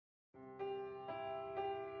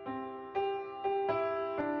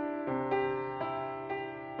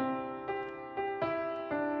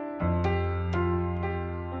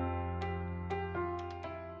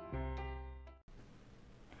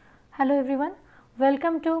Hello everyone,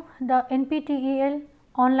 welcome to the NPTEL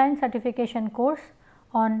online certification course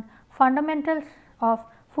on fundamentals of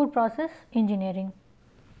food process engineering.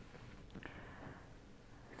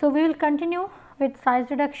 So, we will continue with size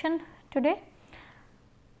reduction today.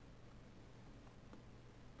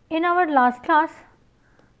 In our last class,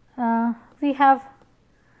 we have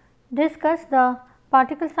discussed the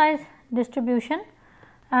particle size distribution,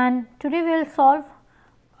 and today we will solve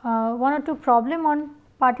one or two problem on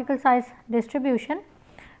particle size distribution,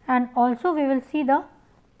 and also we will see the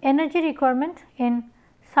energy requirement in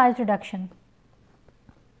size reduction.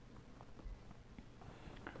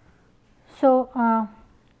 So,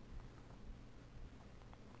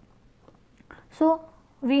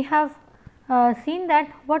 we have seen that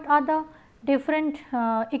what are the different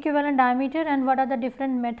equivalent diameter and what are the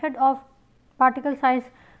different method of particle size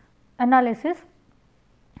analysis.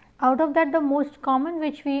 Out of that, the most common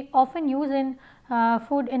which we often use in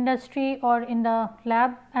food industry or in the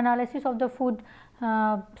lab analysis of the food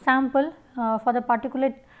sample for the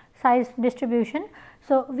particulate size distribution.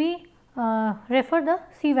 So, we refer the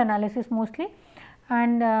sieve analysis mostly,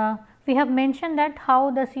 and we have mentioned that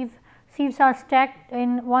how the sieves are stacked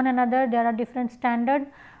in one another. There are different standard,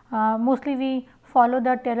 mostly we follow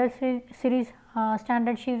the Taylor series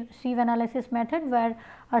standard sieve analysis method, where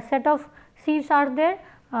a set of sieves are there.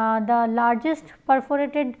 The largest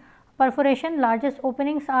perforation, largest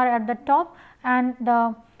openings are at the top, and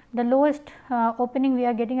the lowest opening we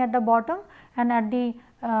are getting at the bottom, and at the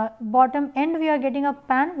bottom end we are getting a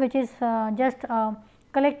pan which is just a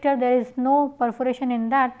collector, there is no perforation in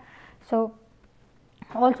that. So,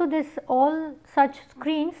 also this all such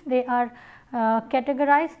screens, they are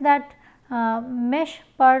categorized that mesh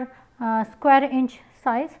per square inch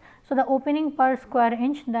size. So, the opening per square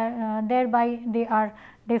inch, thereby they are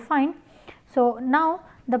defined. So, now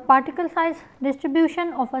the particle size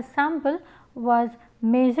distribution of a sample was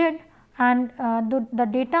measured, and the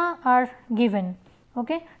data are given.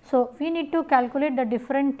 Okay. So, we need to calculate the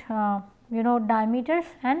different diameters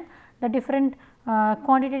and the different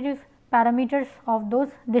quantitative parameters of those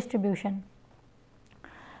distribution.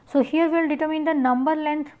 So, here we will determine the number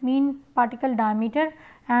length mean particle diameter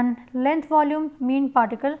and length volume mean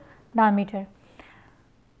particle diameter.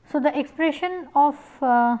 So, the expression of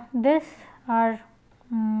this are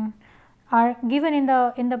given in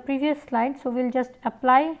the previous slide. So, we will just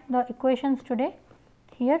apply the equations today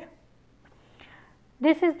here.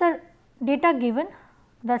 This is the data given,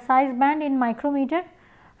 the size band in micrometer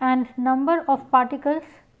and number of particles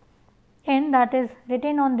n, that is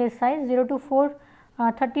written on this size 0 to 4,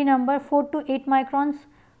 30 number, 4 to 8 microns,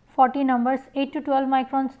 40 numbers, 8 to 12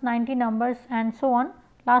 microns, 90 numbers, and so on.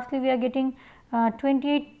 Lastly, we are getting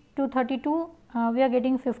 28 to 32, we are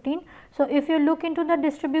getting 15. So, if you look into the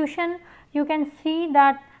distribution, you can see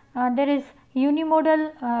that there is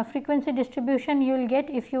unimodal frequency distribution you will get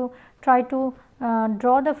if you try to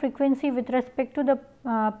draw the frequency with respect to the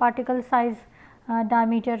particle size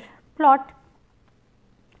diameter plot.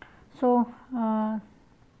 So,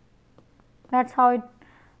 that is how it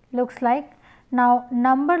looks like. Now,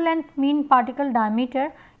 number length mean particle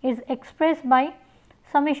diameter is expressed by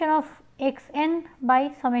summation of x n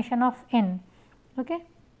by summation of n. Okay.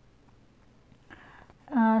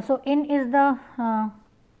 So, n is the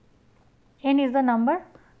number.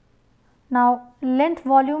 Now, length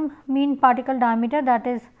volume mean particle diameter, that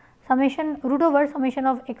is summation root over summation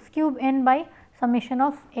of x cube n by summation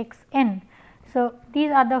of x n. So,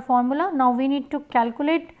 these are the formula. Now, we need to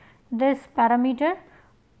calculate this parameter.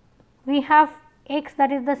 We have x,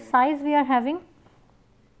 that is the size we are having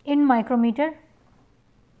in micrometer.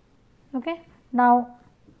 Okay. Now,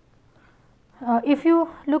 if you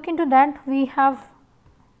look into that, we have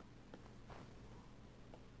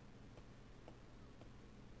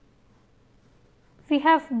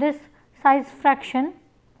this size fraction.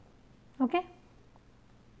 Okay.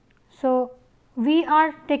 So, we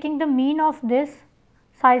are taking the mean of this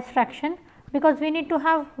size fraction, because we need to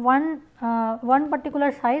have one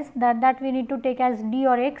particular size that we need to take as d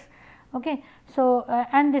or x. Okay. So,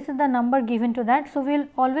 and this is the number given to that. So, we will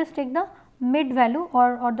always take the mid value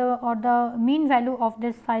or the mean value of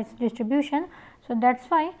this size distribution. So, that is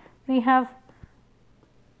why we have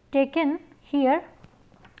taken here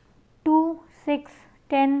 2, 6,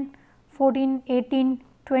 10, 14, 18,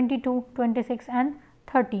 22, 26 and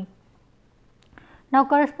 30. Now,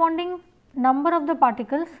 corresponding number of the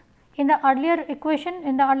particles in the earlier equation,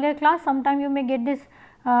 in the earlier class, sometime you may get this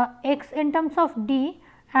x in terms of d,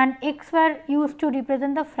 and x were used to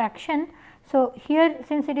represent the fraction. So, here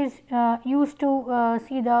since it is used to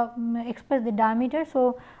see the express the diameter.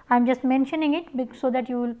 So, I am just mentioning it so that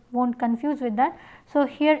you will not confuse with that. So,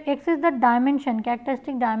 here x is the dimension,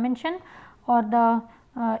 characteristic dimension or the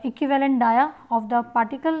equivalent dia of the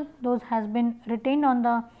particle, those has been retained on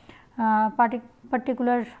the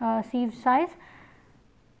particular sieve size.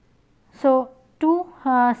 So,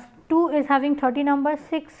 2 is having 30 numbers,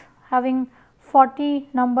 6 having 40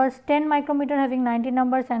 numbers, 10 micrometer having 90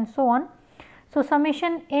 numbers and so on. So,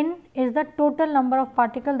 summation n is the total number of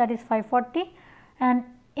particle, that is 540, and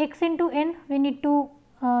x into n we need to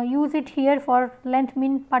use it here for length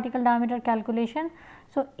mean particle diameter calculation.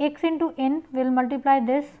 So, x into n will multiply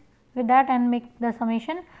this with that and make the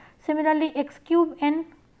summation. Similarly, x cube n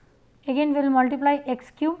again will multiply x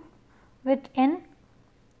cube with n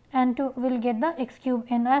and will get the x cube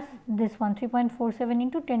n as this one 3.47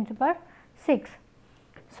 into 10 to the power 6.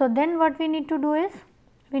 So, then what we need to do is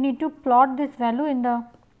we need to plot this value in the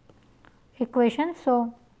equation.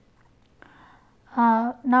 So,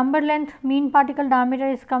 number length mean particle diameter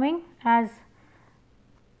is coming as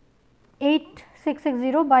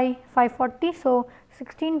 8660 by 540. So,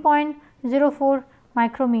 16.04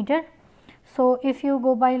 micrometer. So, if you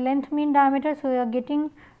go by length mean diameter, so you are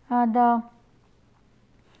getting the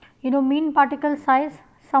mean particle size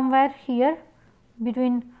somewhere here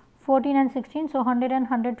between 14 and 16. So, 100 and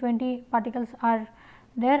 120 particles are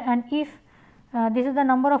there, and if this is the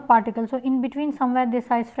number of particles. So, in between somewhere this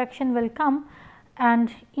size fraction will come,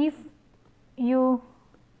 and if you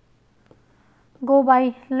go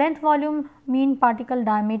by length volume mean particle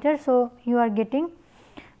diameter. So, you are getting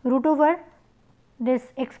root over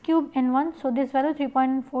this x cube n 1. So, this value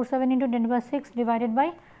 3.47 into 10 to the power 6 divided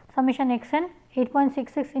by summation x n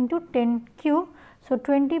 8.66 into 10 cube. So,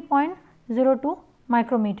 20.02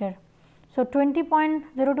 micrometer. So,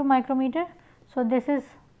 20.02 micrometer. So, this is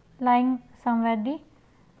lying somewhere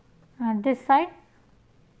this side.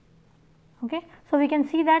 Okay. So, we can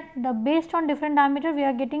see that the based on different diameter we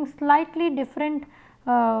are getting slightly different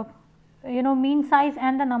mean size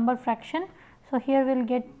and the number fraction. So, here we will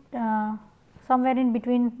get somewhere in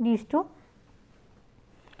between these two.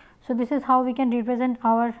 So, this is how we can represent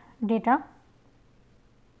our data.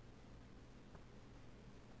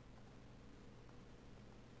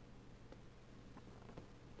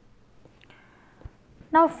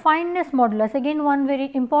 Now, fineness modulus, again one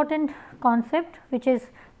very important concept which is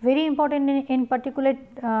very important in particulate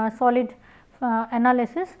solid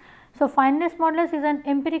analysis. So, fineness modulus is an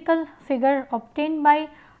empirical figure obtained by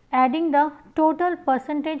adding the total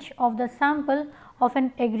percentage of the sample of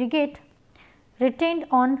an aggregate retained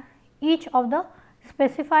on each of the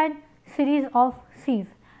specified series of sieve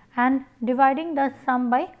and dividing the sum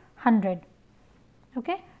by 100.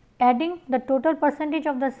 Okay. Adding the total percentage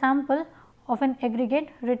of the sample of an aggregate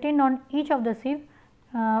retained on each of the sieve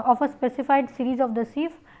of a specified series of the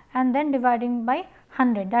sieve and then dividing by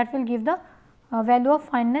 100, that will give the value of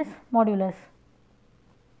fineness modulus.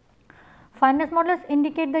 Fineness modulus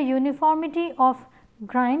indicate the uniformity of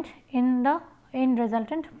grind in the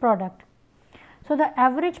resultant product. So, the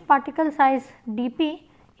average particle size dP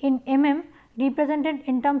in mm represented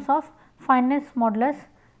in terms of fineness modulus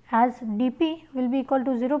as dP will be equal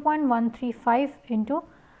to 0.135 into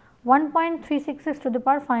 1.366 to the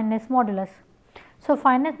power fineness modulus. So,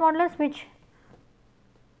 fineness modulus which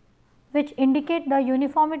indicate the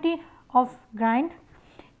uniformity of grind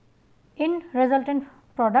in resultant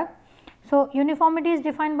product. So, uniformity is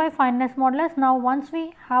defined by fineness modulus. Now, once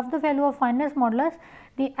we have the value of fineness modulus,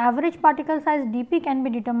 the average particle size dP can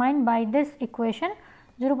be determined by this equation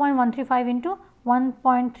 0.135 into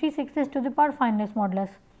 1.366 to the power fineness modulus.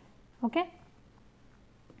 Okay.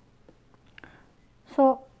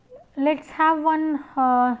 So, let us have one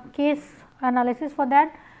case analysis. For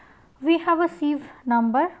that we have a sieve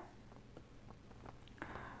number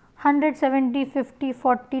 100, 70, 50,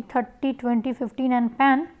 40, 30, 20, 15 and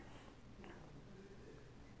pan.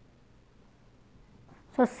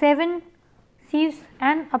 So, 7 sieves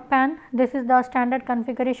and a pan, this is the standard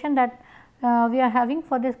configuration that we are having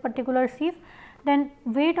for this particular sieve. Then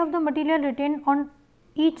weight of the material retained on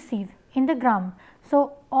each sieve in the gram.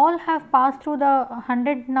 So, all have passed through the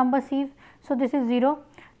 100 number sieve. So, this is 0.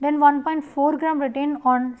 Then 1.4 gram retained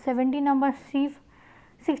on 70 number sieve,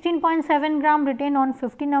 16.7 gram retained on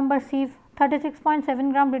 50 number sieve,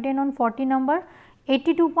 36.7 gram retained on 40 number,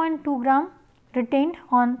 82.2 gram retained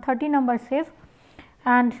on 30 number sieve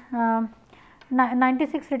and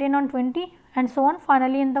 96 retained on 20 and so on.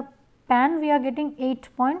 Finally, in the pan we are getting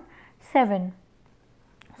 8.7.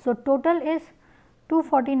 So, total is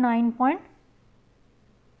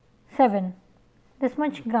 249.7 this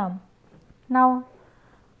much gram. Now,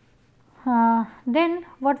 Then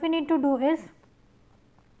what we need to do is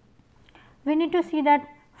we need to see that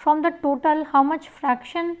from the total how much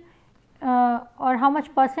fraction or how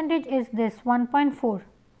much percentage is this 1.4.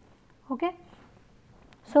 Okay.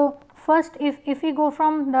 So, first if we go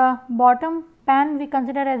from the bottom pan we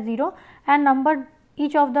consider as 0 and number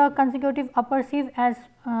each of the consecutive upper sieve as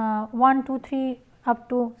 1, 2, 3 up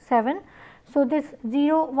to 7. So, this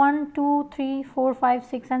 0, 1, 2, 3, 4, 5,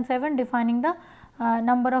 6 and 7 defining the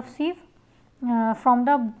number of sieve from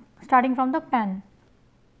the starting from the pan.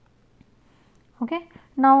 Okay.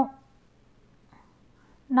 Now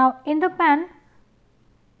in the pan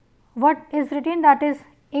what is written, that is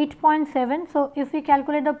 8.7. So, if we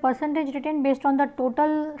calculate the percentage retained based on the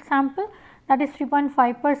total sample, that is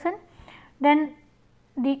 3.5%, then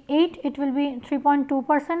the 8 it will be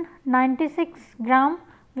 3.2%, 96 gram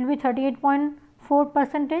will be 38.4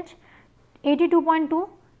 percentage, 82.2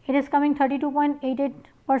 it is coming 32.88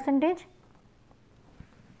 percentage.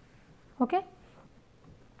 Okay.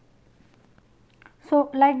 So,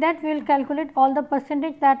 like that we will calculate all the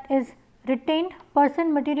percentage that is retained,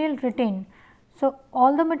 percent material retained. So,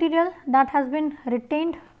 all the material that has been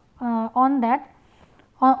retained on that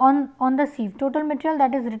on the sieve, total material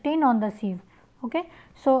that is retained on the sieve. Okay.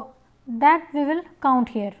 So, that we will count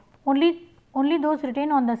here, only those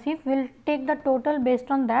retained on the sieve. We will take the total based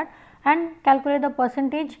on that and calculate the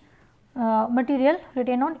percentage material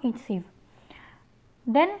retained on each sieve.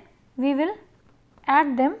 Then we will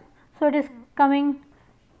add them. So, it is coming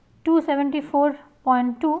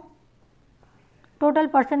 274.2 total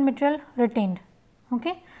percent material retained.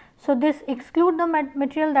 Okay. So, this exclude the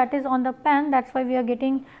material that is on the pan, that is why we are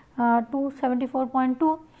getting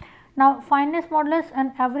 274.2. Now, fineness modulus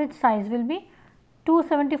and average size will be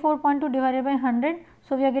 274.2 divided by 100.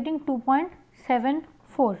 So, we are getting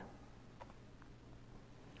 2.74.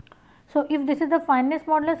 So, if this is the fineness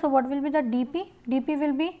modulus, so what will be the dP? dP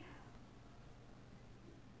will be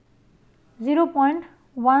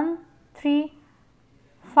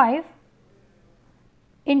 0.135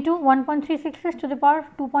 into 1.366 to the power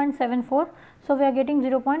 2.74. So, we are getting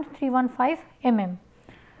 0.315 mm.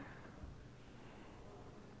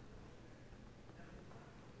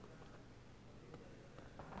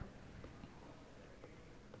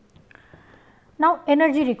 Now,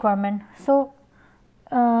 energy requirement. So,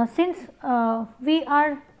 since we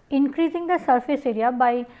are increasing the surface area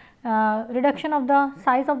by reduction of the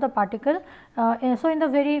size of the particle. So, in the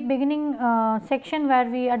very beginning section where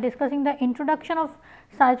we are discussing the introduction of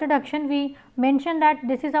size reduction, we mentioned that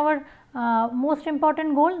this is our most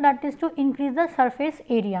important goal, that is to increase the surface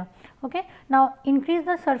area. Okay. Now, increase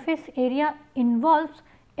the surface area involves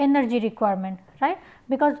energy requirement, right,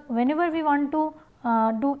 because whenever we want to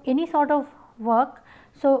do any sort of work,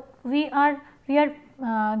 so we are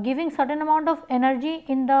giving certain amount of energy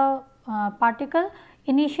in the particle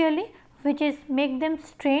initially, which is make them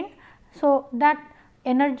strain. So, that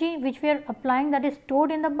energy which we are applying, that is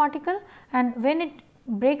stored in the particle, and when it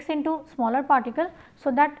breaks into smaller particle,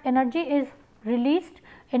 so that energy is released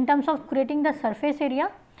in terms of creating the surface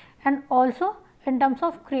area and also in terms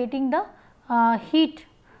of creating the heat.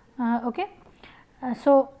 Okay.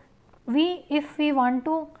 So, if we want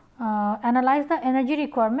to analyze the energy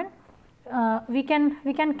requirement, we can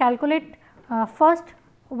calculate first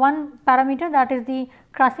one parameter, that is the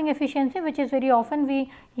crushing efficiency, which is very often we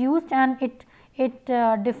used, and it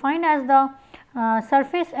defined as the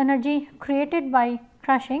surface energy created by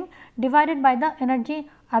crushing divided by the energy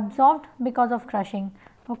absorbed because of crushing.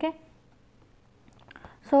 Okay.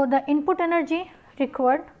 So, the input energy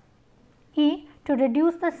required E to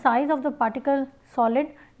reduce the size of the particle solid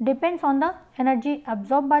depends on the energy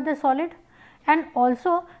absorbed by the solid, and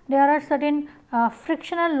also there are certain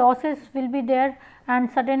frictional losses will be there, and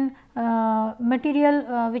certain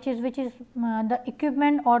material which is the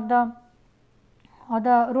equipment or the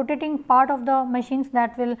rotating part of the machines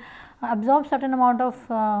that will absorb certain amount of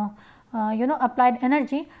applied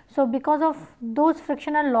energy. So, because of those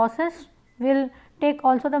frictional losses will take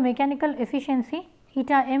also the mechanical efficiency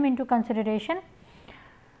eta m into consideration.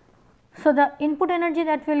 So, the input energy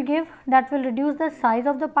that will give, that will reduce the size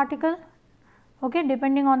of the particle, okay,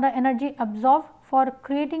 depending on the energy absorbed for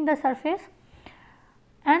creating the surface,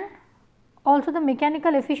 and also the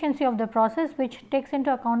mechanical efficiency of the process, which takes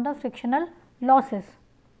into account the frictional losses.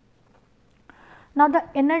 Now, the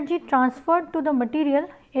energy transferred to the material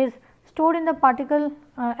is stored in the particle,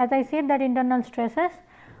 as I said, that internal stresses.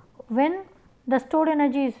 When the stored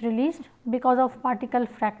energy is released because of particle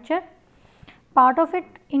fracture, part of it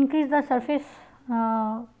increase the surface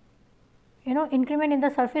increment in the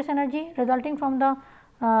surface energy resulting from the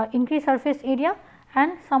increased surface area,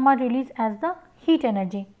 and some are released as the heat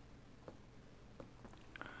energy.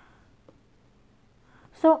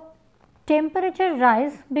 So, temperature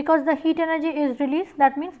rise because the heat energy is released,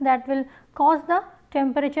 that means that will cause the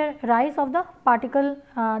temperature rise of the particle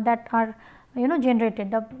that are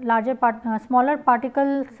generated. The larger smaller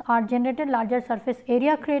particles are generated, larger surface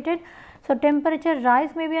area created. So, temperature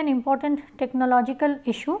rise may be an important technological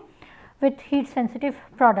issue with heat sensitive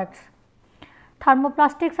products,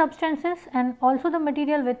 thermoplastic substances, and also the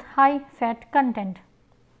material with high fat content.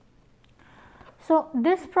 So,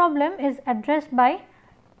 this problem is addressed by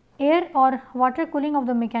air or water cooling of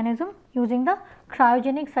the mechanism using the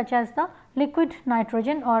cryogenics such as the liquid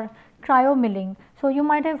nitrogen or cryomilling. So, you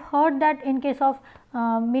might have heard that in case of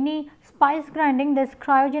mini spice grinding, this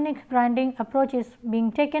cryogenic grinding approach is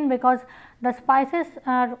being taken because the spices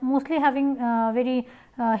are mostly having very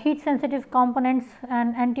heat sensitive components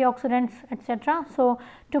and antioxidants, etc. So,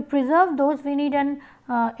 to preserve those we need an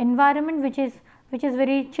environment which is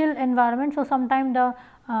very chill environment. So, sometimes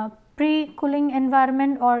the pre-cooling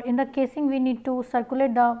environment, or in the casing we need to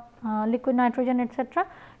circulate the liquid nitrogen, etc.,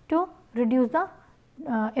 to reduce the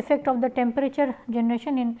effect of the temperature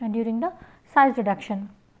generation in during the size reduction.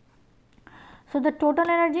 So, the total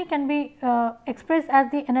energy can be expressed as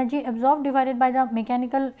the energy absorbed divided by the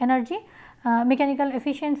mechanical energy, mechanical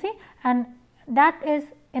efficiency, and that is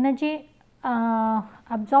energy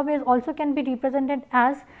absorbed is also can be represented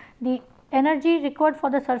as the energy required for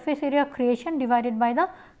the surface area creation divided by the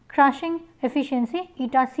crushing efficiency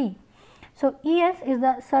eta C. So, ES is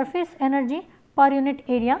the surface energy per unit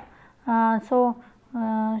area. So,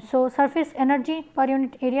 surface energy per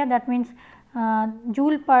unit area, that means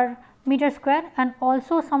joule per meter square, and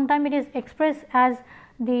also sometime it is expressed as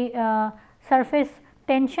the surface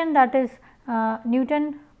tension, that is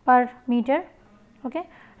Newton per meter, okay.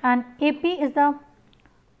 And AP is the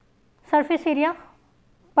surface area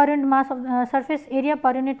per unit mass of surface area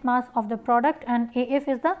per unit mass of the product, and AF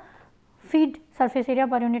is the feed surface area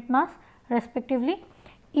per unit mass respectively.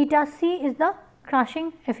 Eta C is the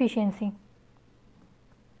crushing efficiency.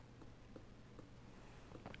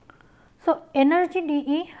 So, energy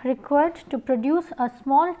dE required to produce a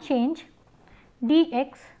small change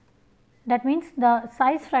dx, that means the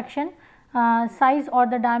size fraction, size or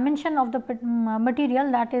the dimension of the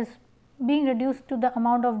material that is being reduced to the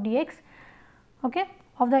amount of dx, okay,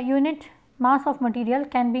 of the unit mass of material,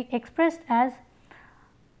 can be expressed as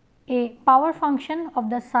a power function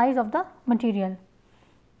of the size of the material.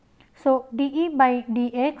 So, dE by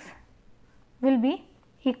dx will be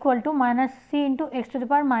equal to minus C into x to the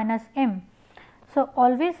power minus m. So,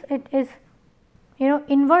 always it is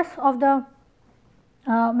inverse of the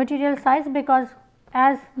material size, because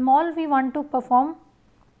as small we want to perform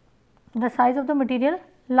the size of the material,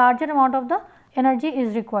 larger amount of the energy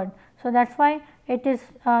is required. So, that is why it is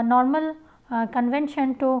normal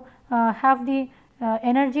convention to have the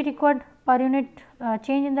energy required per unit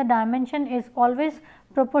change in the dimension is always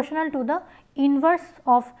proportional to the inverse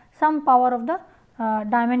of some power of the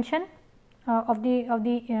dimension of the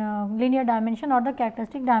linear dimension or the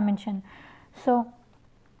characteristic dimension. So,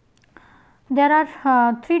 there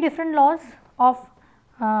are 3 different laws of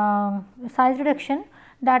size reduction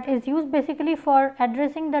that is used basically for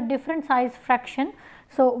addressing the different size fraction.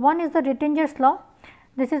 So, one is the Rittinger's law.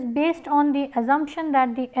 This is based on the assumption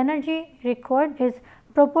that the energy required is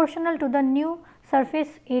proportional to the new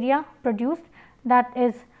surface area produced, that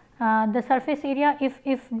is the surface area,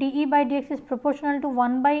 if dE by dx is proportional to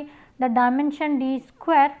 1 by the dimension d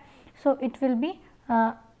square. So, it will be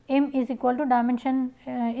m is equal to dimension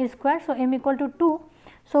is square. So, m equal to 2.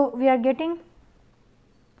 So, we are getting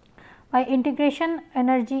by integration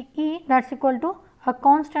energy E, that is equal to a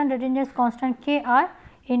constant, Rittinger's constant K r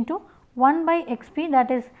into 1 by x p,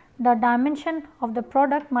 that is the dimension of the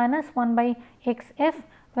product, minus 1 by x f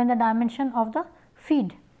when the dimension of the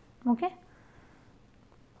feed. Okay.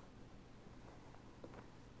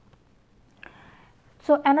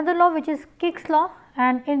 So, another law which is Kick's law,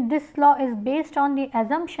 and in this law is based on the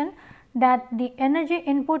assumption that the energy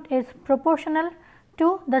input is proportional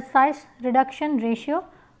to the size reduction ratio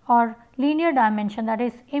or linear dimension, that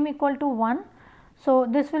is m equal to 1. So,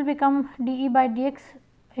 this will become dE by dx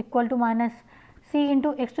equal to minus C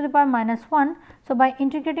into x to the power minus 1. So, by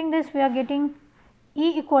integrating this we are getting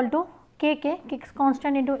E equal to Kk, Kick's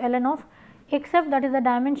constant, into ln of xf, that is the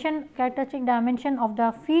dimension, characteristic dimension of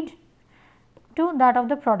the feed to that of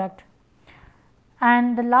the product.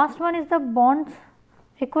 And the last one is the Bond's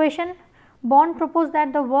equation. Bond proposed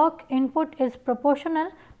that the work input is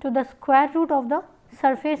proportional to the square root of the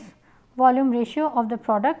surface volume ratio of the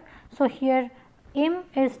product. So, here m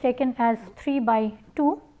is taken as 3 by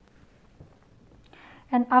 2,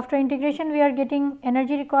 and after integration we are getting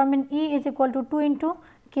energy requirement E is equal to 2 into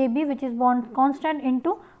Kb, which is bond constant,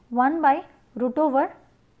 into 1 by root over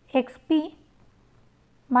Xp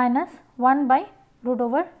minus 1 by root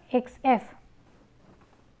over Xf.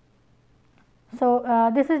 So,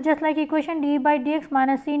 this is just like equation d by dx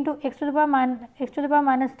minus c into x to the power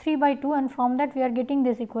minus 3 by 2, and from that we are getting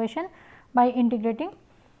this equation by integrating.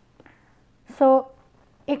 So,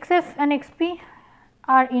 Xf and Xp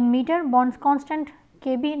are in meter, bonds constant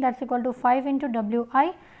Kb, that is equal to 5 into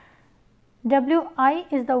Wi. Wi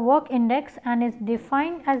is the work index and is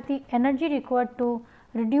defined as the energy required to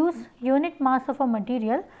reduce unit mass of a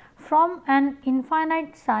material from an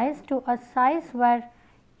infinite size to a size where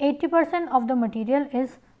 80% of the material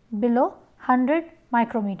is below 100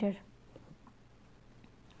 micrometer.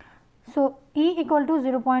 So, E equal to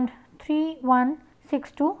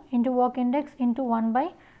 0.3162 into work index into 1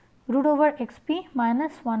 by root over Xp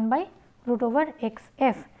minus 1 by root over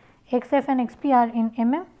Xf. Xf and Xp are in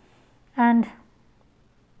mm, and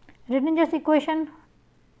Rittinger's equation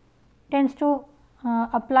tends to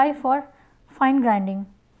apply for fine grinding,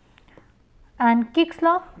 and Kick's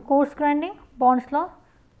law coarse grinding, Bond's law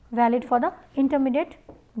valid for the intermediate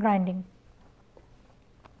grinding.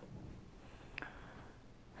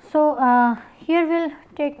 So, here we will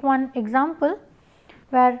take one example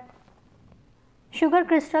where sugar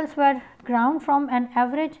crystals were ground from an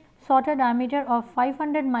average solder diameter of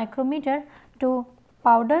 500 micrometer to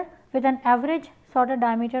powder with an average solder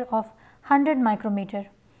diameter of 100 micrometer.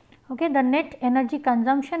 Okay, the net energy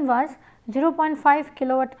consumption was 0.5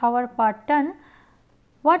 kilowatt hour per ton.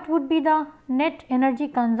 What would be the net energy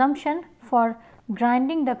consumption for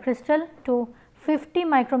grinding the crystal to 50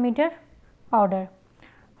 micrometer powder?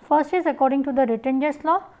 First is according to the Rittinger's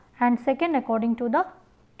law, and second according to the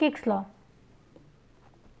Kick's law.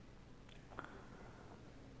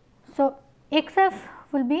 So, Xf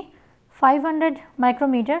will be 500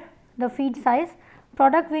 micrometer, the feed size.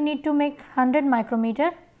 Product we need to make 100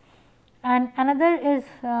 micrometer, and another is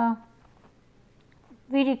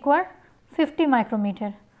we require 50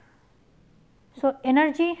 micrometer. So,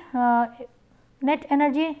 energy net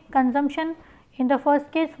energy consumption in the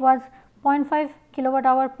first case was 0.5 kilowatt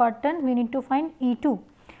hour per ton. We need to find E2.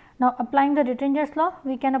 Now, applying the Rittinger's law,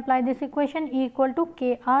 we can apply this equation, E equal to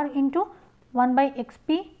Kr into 1 by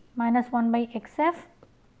Xp minus 1 by Xf.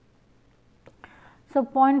 So,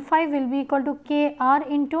 0.5 will be equal to Kr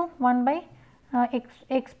into 1 by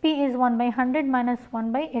Xp is 1 by 100 minus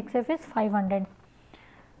 1 by Xf is 500.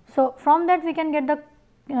 So, from that we can get the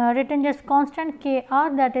Rittinger's constant Kr,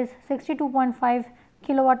 that is 62.5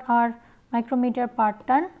 kilowatt hour micrometer per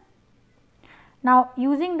ton. Now,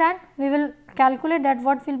 using that we will calculate that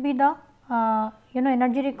what will be the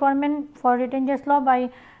energy requirement for Rittinger's law by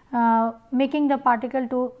making the particle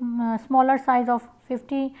to smaller size of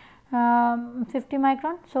 50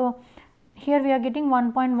 micron. So, here we are getting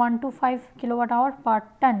 1.125 kilowatt hour per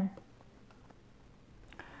ton.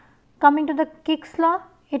 Coming to the Kick's law,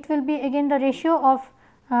 it will be again the ratio of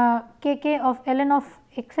Kk of ln of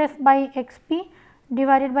Xf by Xp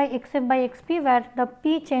divided by Xf by Xp, where the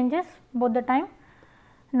P changes both the time.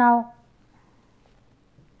 Now,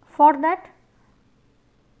 for that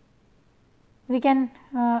we can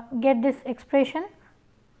get this expression.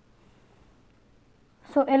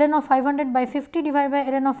 So, ln of 500 by 50 divided by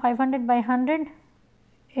ln of 500 by 100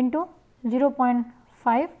 into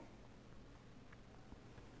 0.5.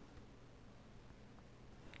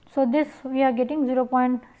 So, this we are getting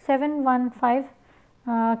 0.715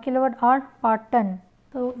 kilowatt hour per ton.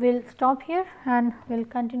 So, we will stop here and we will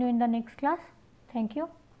continue in the next class. Thank you.